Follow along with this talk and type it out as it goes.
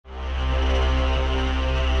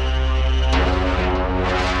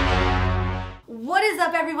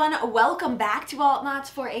up, everyone? Welcome back to Altknots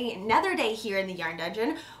for another day here in the Yarn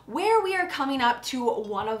Dungeon, where we are coming up to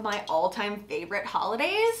one of my all-time favorite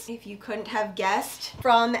holidays. If you couldn't have guessed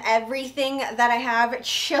from everything that I have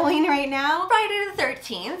chilling right now, Friday the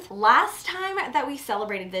 13th. Last time that we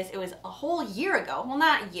celebrated this, it was a whole year ago. Well,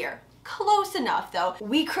 not a year. Close enough though.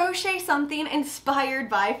 We crochet something inspired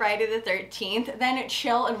by Friday the 13th, then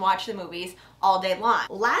chill and watch the movies all day long.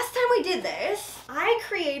 Last time we did this, I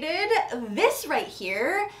created this right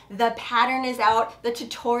here. The pattern is out, the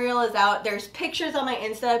tutorial is out, there's pictures on my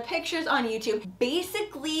Insta, pictures on YouTube,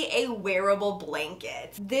 basically a wearable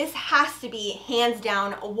blanket. This has to be hands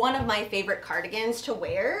down one of my favorite cardigans to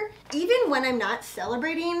wear. Even when I'm not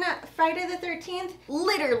celebrating Friday the 13th,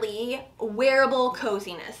 literally wearable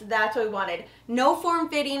coziness. That's what we wanted. No form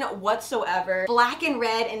fitting whatsoever. Black and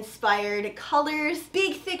red inspired colors,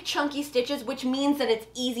 big thick chunky stitches, which means that it's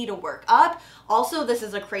easy to work up. Also, this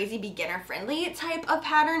is a crazy beginner friendly type of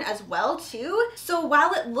pattern as well too. So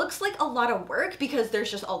while it looks like a lot of work because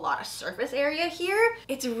there's just a lot of surface area here,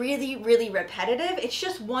 it's really repetitive. It's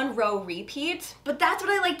just one row repeat. But that's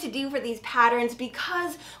what I like to do for these patterns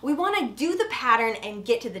because we want to do the pattern and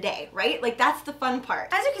get to the day, right? Like that's the fun part.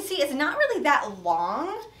 As you can see, it's not really that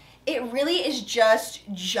long. It really is just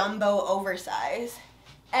jumbo oversize.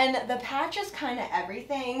 And the patch is kind of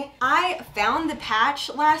everything. I found the patch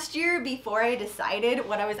last year before I decided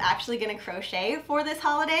what I was actually gonna crochet for this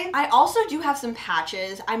holiday. I also do have some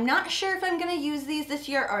patches. I'm not sure if I'm gonna use these this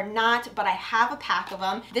year or not, but I have a pack of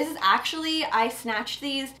them. This is actually, I snatched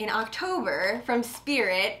these in October from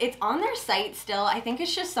Spirit. It's on their site still. I think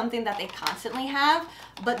it's just something that they constantly have.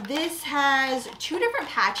 But this has 2 different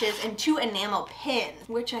patches and 2 enamel pins,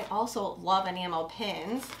 which I also love enamel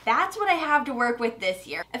pins. That's what I have to work with this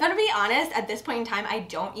year. If I'm gonna be honest, at this point in time, I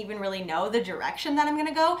don't even really know the direction that I'm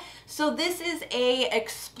gonna go. So this is a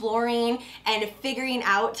exploring and figuring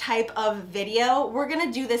out type of video. We're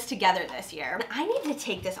gonna do this together this year. I need to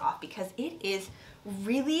take this off because it is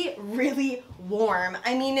really warm.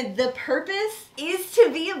 I mean, the purpose is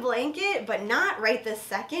to be a blanket, but not right this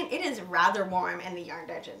second. It is rather warm in the Yarn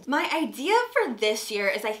Dungeon. My idea for this year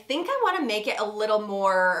is I think I want to make it a little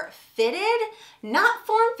more fitted, not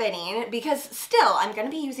form-fitting, because still I'm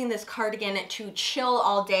gonna be using this cardigan to chill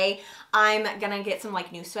all day. I'm gonna get some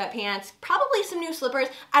like new sweatpants, probably some new slippers.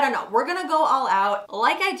 I don't know. We're gonna go all out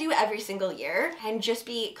like I do every single year and just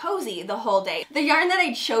be cozy the whole day. The yarn that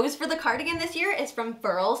I chose for the cardigan this year is from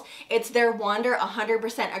Furls. It's their Wander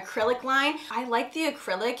 100% acrylic line. I like the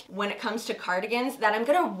acrylic when it comes to cardigans that I'm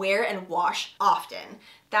gonna wear and wash often.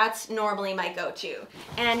 That's normally my go-to.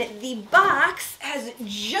 And the box has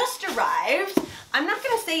just arrived. I'm not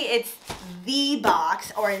gonna say it's the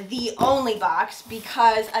box or the only box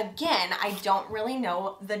because again, I don't really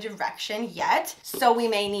know the direction yet, so we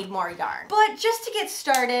may need more yarn. But just to get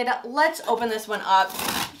started, let's open this one up.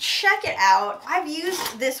 Check it out. I've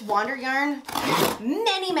used this Wander yarn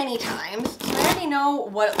many times, so I already know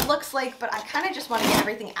what it looks like, but I kind of just want to get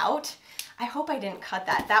everything out. I hope I didn't cut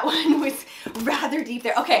that. That one was rather deep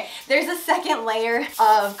there. Okay, there's a second layer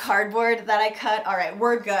of cardboard that I cut. All right,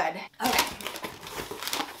 we're good. Okay.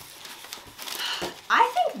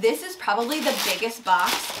 I think this is probably the biggest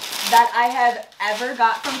box that I have ever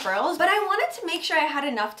got from Furls, but I wanted to make sure I had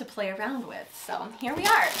enough to play around with. So here we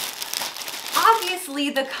are. Obviously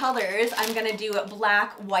the colors, I'm gonna do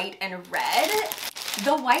black, white, and red.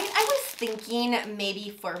 The white I was thinking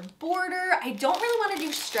maybe for border. I don't really want to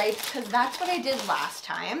do stripes because that's what I did last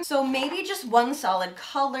time. So maybe just one solid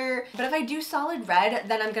color. But if I do solid red,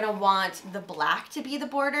 then I'm gonna want the black to be the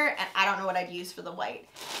border, and I don't know what I'd use for the white.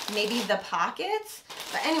 Maybe the pockets.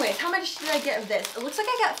 But anyways, how much did I get of this? It looks like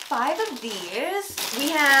I got 5 of these. We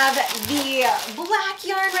have the black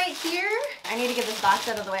yarn right here. I need to get this box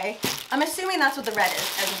out of the way. I'm assuming that's what the red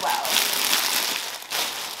is as well.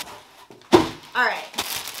 All right,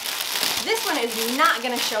 this one is not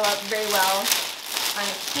gonna show up very well on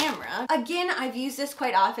camera. Again, I've used this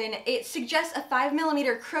quite often. It suggests a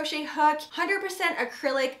 5mm crochet hook, 100%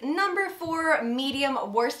 acrylic, number 4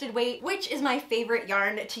 medium worsted weight, which is my favorite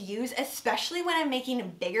yarn to use, especially when I'm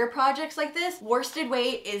making bigger projects like this. Worsted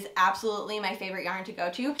weight is absolutely my favorite yarn to go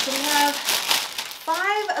to. So we have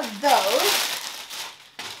 5 of those.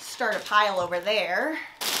 Start a pile over there.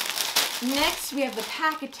 Next, we have the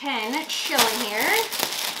pack of 10 chilling here.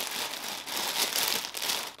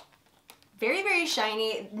 Very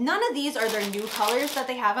shiny. None of these are their new colors that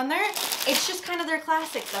they have on there. It's just kind of their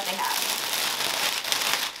classics that they have.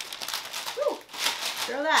 Whew.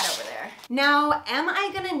 Throw that over there. Now, am I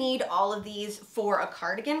gonna need all of these for a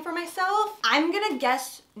cardigan for myself? I'm gonna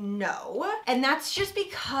guess no. And that's just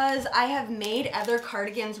because I have made other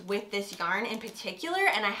cardigans with this yarn in particular,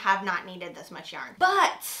 and I have not needed this much yarn.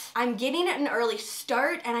 But I'm getting an early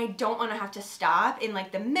start and I don't wanna have to stop in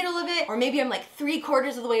like the middle of it, or maybe I'm like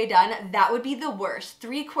 3/4 of the way done. That would be the worst.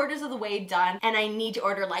 3/4 of the way done and I need to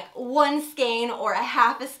order like 1 skein or a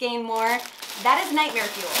half a skein more. That is nightmare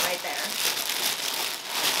fuel right there.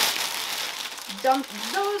 Dump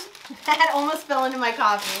those. That almost fell into my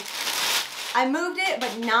coffee. I moved it,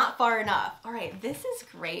 but not far enough. All right, this is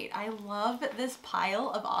great. I love this pile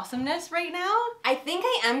of awesomeness right now. I think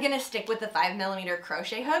I am gonna stick with the 5mm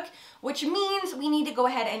crochet hook, which means we need to go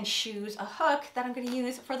ahead and choose a hook that I'm gonna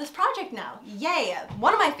use for this project now. Yay,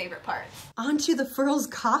 one of my favorite parts. Onto the Furls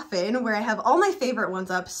coffin, where I have all my favorite ones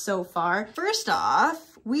up so far. First off,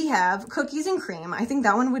 we have cookies and cream. I think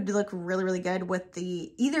that one would look really, really good with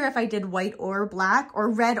the, either if I did white or black,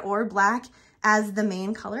 or red or black as the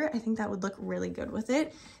main color. I think that would look really good with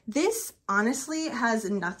it. This honestly has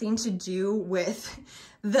nothing to do with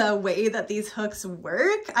the way that these hooks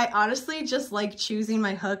work. I honestly just like choosing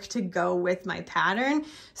my hook to go with my pattern.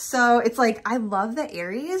 So it's like, I love the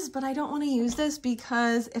Aries, but I don't want to use this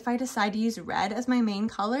because if I decide to use red as my main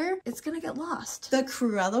color, it's gonna get lost. The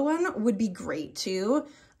Cruella one would be great too.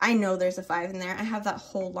 I know there's a 5 in there. I have that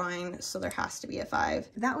whole line, so there has to be a 5.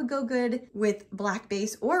 That would go good with black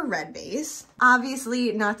base or red base.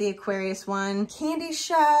 Obviously not the Aquarius one. Candy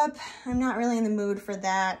Shop, I'm not really in the mood for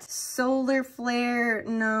that. Solar Flare,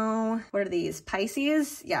 no. What are these,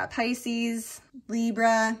 Pisces? Yeah, Pisces.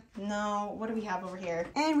 Libra, no. What do we have over here?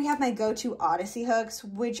 And we have my go-to Odyssey hooks,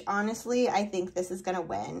 which honestly, I think this is gonna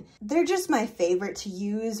win. They're just my favorite to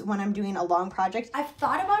use when I'm doing a long project. I've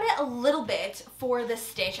thought about it a little bit for the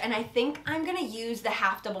stitch, and I think I'm gonna use the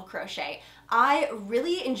half double crochet. I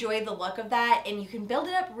really enjoy the look of that, and you can build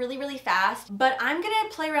it up really, really fast, but I'm gonna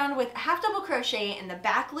play around with half double crochet in the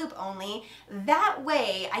back loop only. That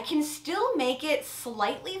way I can still make it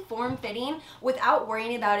slightly form-fitting without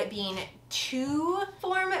worrying about it being too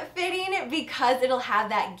form-fitting, because it'll have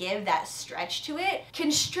that give, that stretch to it.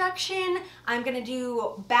 Construction, I'm gonna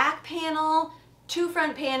do back panel, 2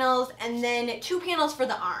 front panels, and then 2 panels for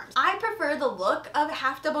the arms. I prefer the look of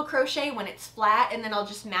half double crochet when it's flat, and then I'll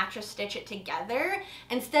just match stitch it together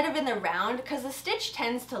instead of in the round, because the stitch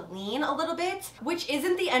tends to lean a little bit, which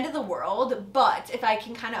isn't the end of the world, but if I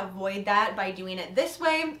can kind of avoid that by doing it this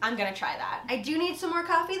way, I'm gonna try that. I do need some more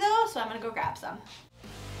coffee though, so I'm gonna go grab some.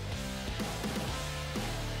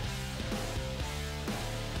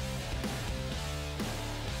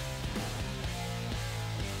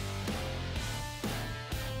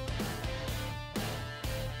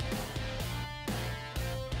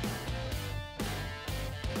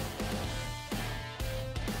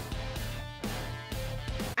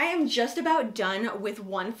 I am just about done with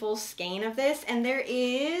 1 full skein of this, and there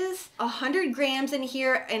is 100 grams in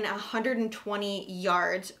here and 120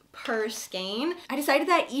 yards per skein. I decided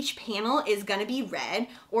that each panel is gonna be red,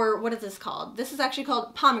 or what is this called? This is actually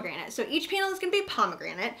called pomegranate. So each panel is gonna be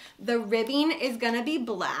pomegranate. The ribbing is gonna be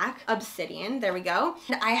black, obsidian, there we go.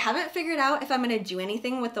 And I haven't figured out if I'm gonna do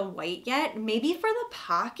anything with the white yet. Maybe for the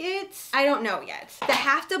pockets, I don't know yet. The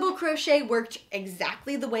half double crochet worked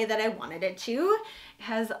exactly the way that I wanted it to. It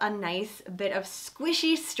has a nice bit of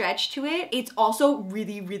squishy stretch to it. It's also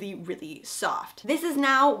really, really, really soft. This is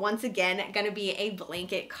now, once again, gonna be a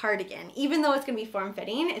blanket cardigan. Even though it's gonna be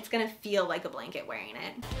form-fitting, it's gonna feel like a blanket wearing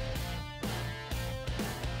it.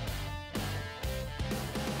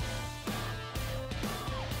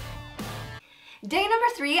 Day number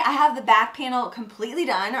 3, I have the back panel completely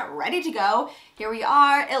done, ready to go. Here we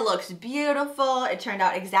are. It looks beautiful. It turned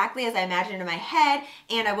out exactly as I imagined in my head,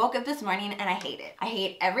 and I woke up this morning and I hate it. I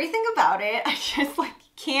hate everything about it. I just like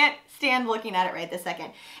can't stand looking at it right this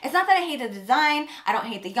second. It's not that I hate the design, I don't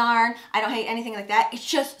hate the yarn, I don't hate anything like that. It's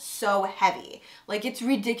just so heavy. Like, it's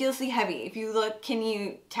ridiculously heavy. If you look, can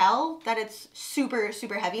you tell that it's super,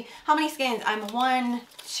 super heavy? How many skeins? I'm 1,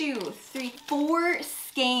 2, 3, 4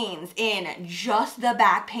 skeins in just the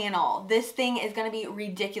back panel. This thing is gonna be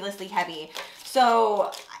ridiculously heavy.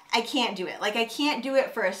 So I can't do it. Like, I can't do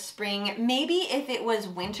it for a spring. Maybe if it was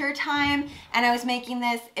winter time and I was making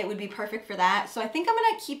this, it would be perfect for that. So I think I'm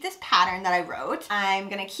gonna keep this pattern that I wrote. I'm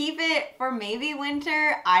gonna keep it for maybe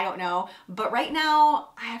winter, I don't know. But right now,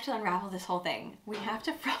 I have to unravel this whole thing. We have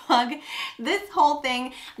to frog this whole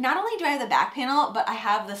thing. Not only do I have the back panel, but I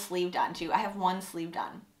have the sleeve done too. I have 1 sleeve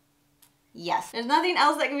done. Yes, there's nothing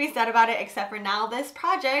else that can be said about it except for now this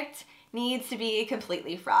project needs to be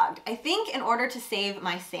completely frogged. I think in order to save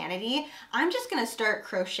my sanity, I'm just gonna start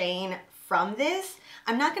crocheting from this.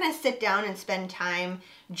 I'm not gonna sit down and spend time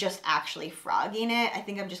just actually frogging it. I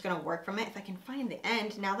think I'm just gonna work from it if I can find the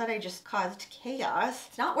end now that I just caused chaos.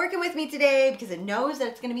 It's not working with me today because it knows that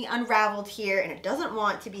it's gonna be unraveled here and it doesn't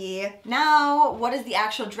want to be. Now, what is the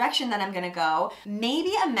actual direction that I'm gonna go?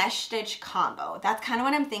 Maybe a mesh stitch combo. That's kind of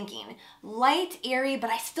what I'm thinking. Light, airy, but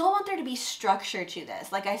I still want there to be structure to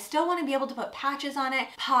this. Like I still want to be able to put patches on it,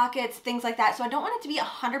 pockets, things like that. So I don't want it to be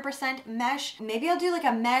 100% mesh. Maybe I'll do like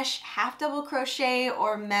a mesh half double crochet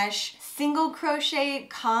or mesh single crochet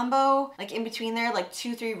combo, like in between there, like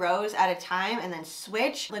 2-3 rows at a time, and then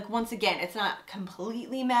switch. Like once again, it's not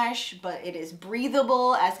completely mesh, but it is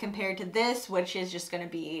breathable as compared to this, which is just gonna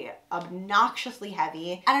be obnoxiously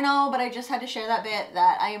heavy. I don't know, but I just had to share that bit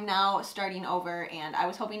that I am now starting over, and I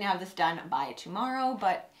was hoping to have this done by tomorrow,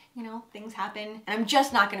 but you know, things happen and I'm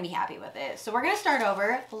just not gonna be happy with it. So we're gonna start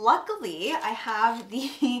over. Luckily, I have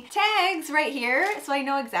the tags right here, so I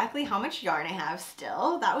know exactly how much yarn I have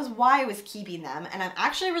still. That was why I was keeping them. And I'm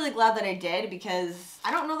actually really glad that I did, because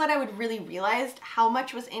I don't know that I would really realized how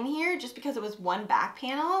much was in here just because it was one back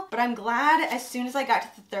panel. But I'm glad as soon as I got to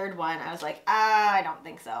the third one, I was like, I don't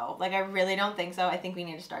think so. Like, I really don't think so. I think we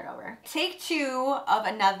need to start over. Take 2 of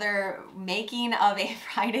another making of a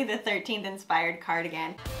Friday the 13th inspired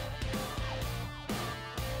cardigan.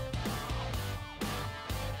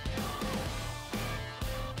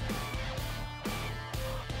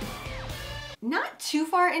 Not too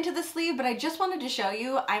far into the sleeve, but I just wanted to show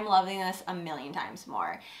you I'm loving this a million times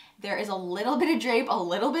more. There is a little bit of drape, a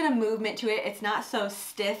little bit of movement to it. It's not so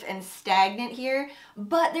stiff and stagnant here,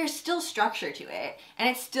 but there's still structure to it, and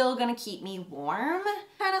it's still gonna keep me warm.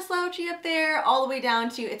 Kind of slouchy up there, all the way down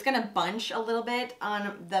to, it's gonna bunch a little bit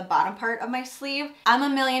on the bottom part of my sleeve. I'm a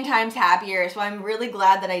million times happier, so I'm really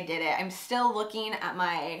glad that I did it. I'm still looking at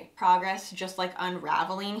my progress just like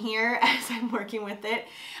unraveling here as I'm working with it.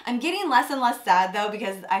 I'm getting less and less sad though,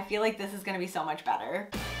 because I feel like this is gonna be so much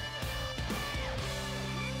better.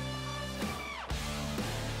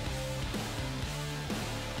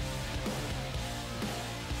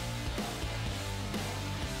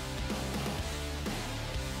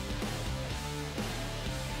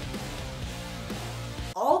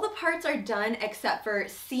 All the parts are done except for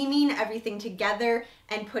seaming everything together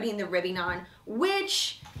and putting the ribbing on,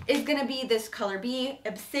 which is gonna be this color B,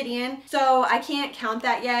 Obsidian. So I can't count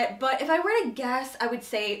that yet, but if I were to guess, I would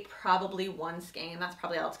say probably 1 skein. That's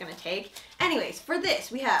probably all it's gonna take. Anyways, for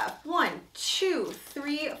this, we have 1, 2,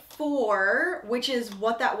 3, 4, which is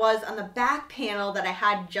what that was on the back panel that I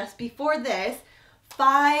had just before this.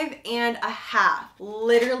 5.5,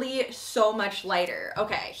 literally so much lighter.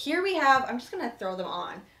 Okay, here we have, I'm just gonna throw them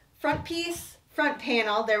on. Front piece, front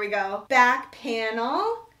panel, there we go. Back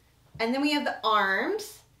panel, and then we have the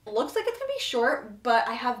arms. Looks like it's gonna be short, but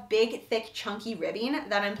I have big, thick, chunky ribbing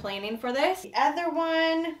that I'm planning for this. The other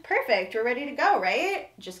one, perfect, we're ready to go,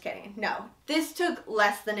 right? Just kidding, no. This took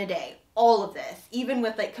less than a day, all of this, even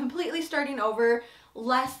with like completely starting over,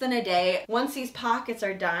 less than a day. Once these pockets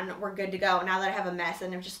are done, we're good to go. Now that I have a mess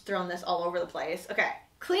and I've just thrown this all over the place. Okay,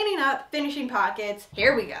 cleaning up, finishing pockets,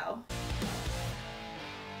 here we go.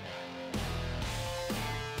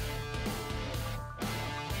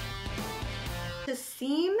 To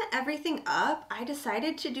seam everything up, I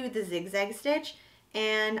decided to do the zigzag stitch.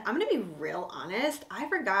 And I'm gonna be real honest, I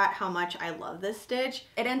forgot how much I love this stitch.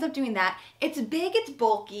 It ends up doing that. It's big, it's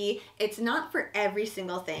bulky, it's not for every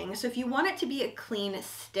single thing. So if you want it to be a clean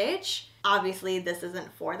stitch, obviously this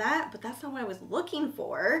isn't for that, but that's not what I was looking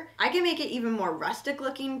for. I can make it even more rustic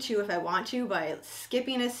looking too if I want to by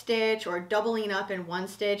skipping a stitch or doubling up in one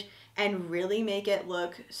stitch and really make it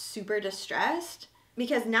look super distressed.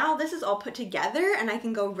 Because now this is all put together and I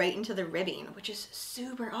can go right into the ribbing, which is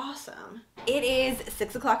super awesome. It is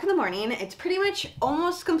 6 o'clock in the morning. It's pretty much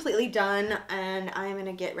almost completely done and I'm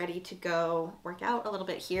gonna get ready to go work out a little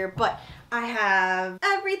bit here, but I have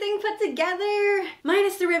everything put together,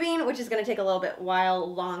 minus the ribbing, which is gonna take a little bit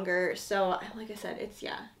while longer. So like I said, it's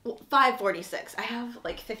 5:46. I have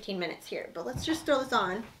like 15 minutes here, but let's just throw this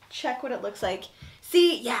on, check what it looks like.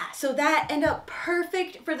 See, yeah, so that ended up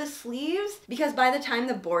perfect for the sleeves because by the time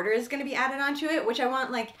the border is gonna be added onto it, which I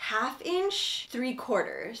want like 1/2 inch,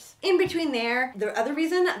 3/4. In between there, the other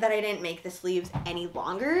reason that I didn't make the sleeves any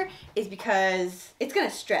longer is because it's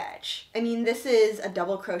gonna stretch. I mean, this is a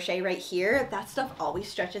double crochet right here. That stuff always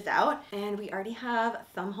stretches out and we already have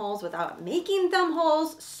thumb holes without making thumb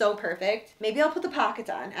holes, so perfect. Maybe I'll put the pockets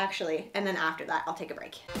on actually, and then after that, I'll take a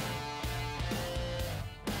break.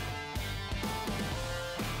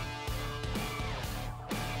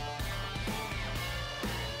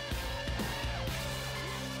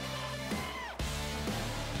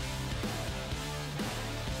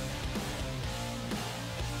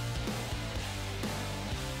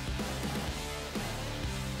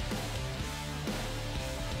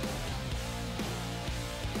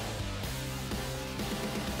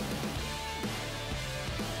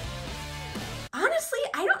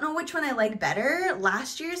 which one I like better,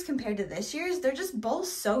 last year's compared to this year's. They're just both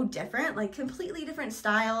so different, like completely different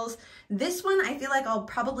styles. This one I feel like I'll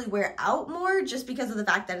probably wear out more just because of the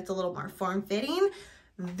fact that it's a little more form-fitting.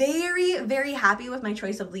 Very, very happy with my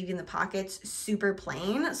choice of leaving the pockets super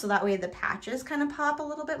plain, so that way the patches kind of pop a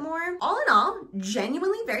little bit more. All in all,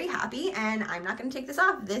 genuinely very happy, and I'm not gonna take this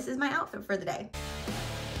off. This is my outfit for the day.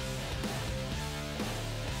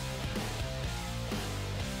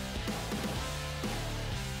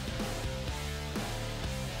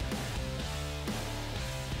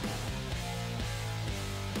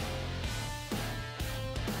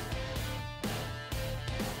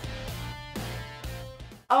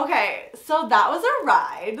 Okay, so that was a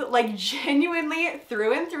ride, like genuinely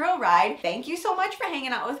through and through a ride. Thank you so much for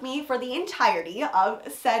hanging out with me for the entirety of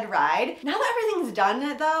said ride. Now that everything's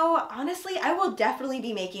done though, honestly, I will definitely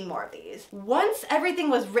be making more of these. Once everything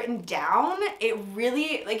was written down, it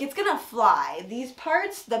really, like it's gonna fly. These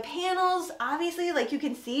parts, the panels, obviously, like you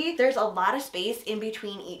can see, there's a lot of space in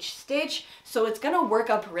between each stitch, so it's gonna work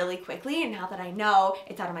up really quickly. And now that I know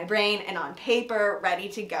it's out of my brain and on paper, ready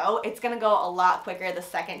to go, it's gonna go a lot quicker the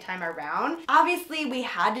second time around. Obviously, we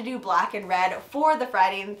had to do black and red for the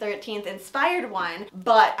Friday the 13th inspired one,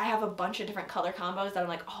 but I have a bunch of different color combos that I'm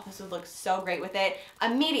like, oh, this would look so great with it.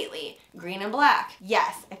 Immediately, green and black.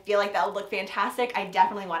 Yes, I feel like that would look fantastic. I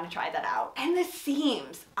definitely want to try that out. And the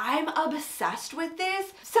seams, I'm obsessed with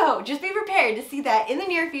this. So just be prepared to see that in the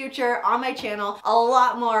near future on my channel, a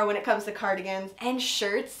lot more when it comes to cardigans and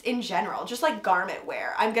shirts in general, just like garment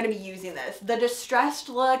wear. I'm gonna be using this. The distressed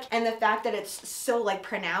look and the fact that it's so like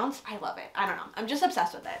pronounced, I love it. I don't know, I'm just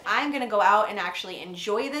obsessed with it. I'm gonna go out and actually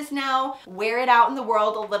enjoy this now, wear it out in the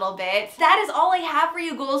world a little bit. That is all I have for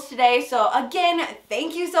you ghouls today. So again,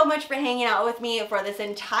 thank you so much for hanging out with me for this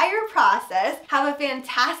entire process. Have a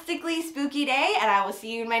fantastically spooky day, and I will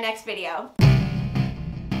see you in my next video.